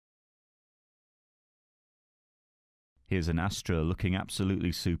Here's an Astra looking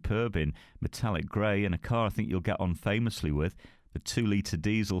absolutely superb in metallic grey, and a car I think you'll get on famously with. The 2-litre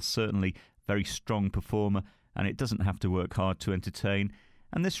diesel, certainly very strong performer, and it doesn't have to work hard to entertain.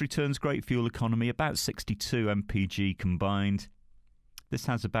 And this returns great fuel economy, about 62 mpg combined. This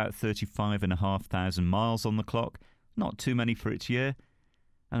has about 35,500 miles on the clock, not too many for its year.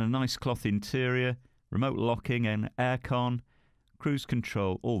 And a nice cloth interior, remote locking and aircon, cruise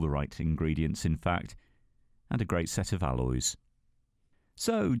control, all the right ingredients in fact, and a great set of alloys.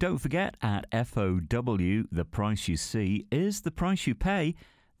 So don't forget, at FOW, the price you see is the price you pay.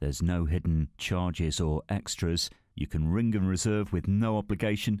 There's no hidden charges or extras. You can ring and reserve with no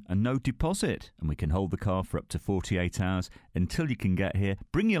obligation and no deposit, and we can hold the car for up to 48 hours until you can get here.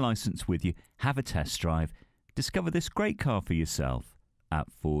 Bring your licence with you, have a test drive, discover this great car for yourself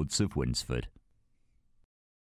at Fords of Winsford.